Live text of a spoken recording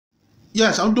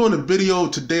Yes, I'm doing a video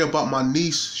today about my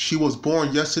niece. She was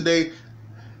born yesterday,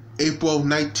 April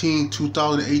 19,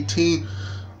 2018.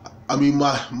 I mean,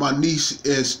 my niece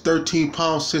is 13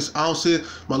 pounds, 6 ounces.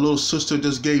 My little sister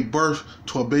just gave birth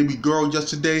to a baby girl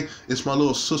yesterday. It's my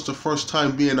little sister's first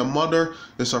time being a mother.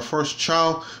 It's her first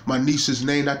child. My niece is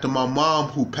named after my mom,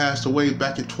 who passed away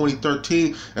back in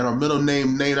 2013, and her middle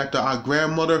name named after our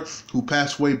grandmother, who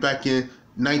passed away back in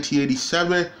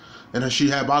 1987. And she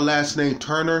had my last name,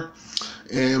 Turner.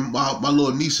 And my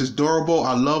little niece is adorable.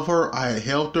 I love her. I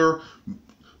held her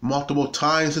multiple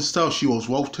times and stuff. She was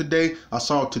woke today. I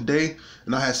saw her today,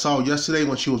 and I had saw her yesterday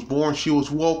when she was born. She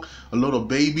was woke, a little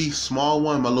baby, small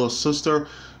one. My little sister,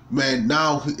 man,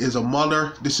 now is a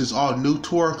mother. This is all new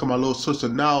to her, because my little sister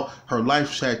now, her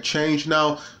life had changed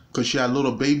now, because she had a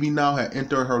little baby now, had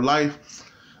entered her life.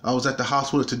 I was at the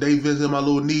hospital today visiting my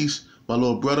little niece. My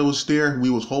little brother was there. We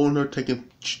was holding her, taking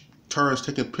turns,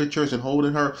 taking pictures and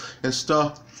holding her and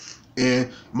stuff. And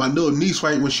my little niece,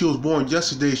 right, when she was born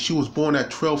yesterday, she was born at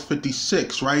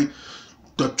 12:56, right?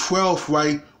 The 12th,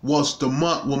 right, was the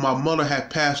month when my mother had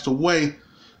passed away.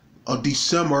 Of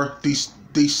December,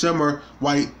 December,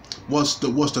 right, was the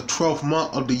 12th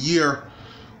month of the year,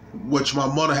 which my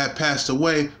mother had passed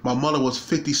away. My mother was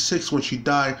 56 when she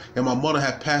died, and my mother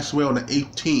had passed away on the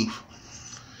 18th.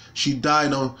 She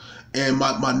died on, and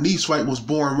my niece, right, was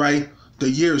born, right. The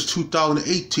year is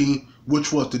 2018,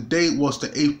 which was the date was the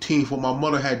 18th when my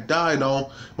mother had died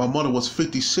on. My mother was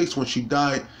 56 when she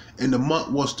died, and the month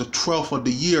was the 12th of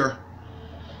the year,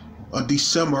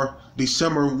 December.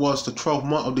 December was the 12th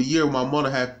month of the year my mother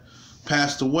had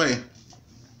passed away.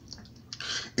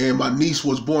 And my niece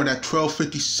was born at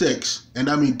 12:56, and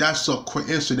I mean, that's a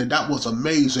coincidence. That was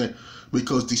amazing,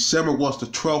 because December was the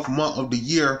 12th month of the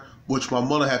year which my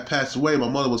mother had passed away. My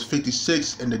mother was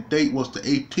 56, and the date was the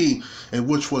 18th, and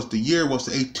which was the year was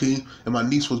the 18th, and my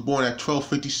niece was born at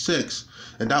 12:56,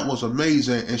 and that was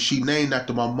amazing. And she named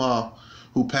after my mom,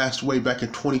 who passed away back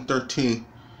in 2013,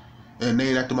 and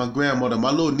named after my grandmother.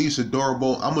 My little niece is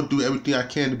adorable. I'm gonna do everything I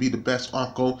can to be the best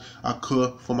uncle I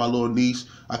could for my little niece.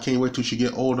 I can't wait till she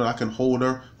get older. I can hold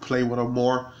her, play with her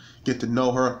more, get to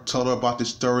know her, tell her about this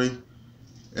story,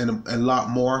 and a lot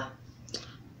more.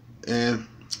 And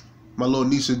my little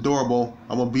niece is adorable.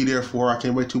 I'm gonna be there for her. I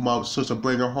can't wait till my sister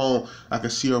bring her home. I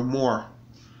can see her more.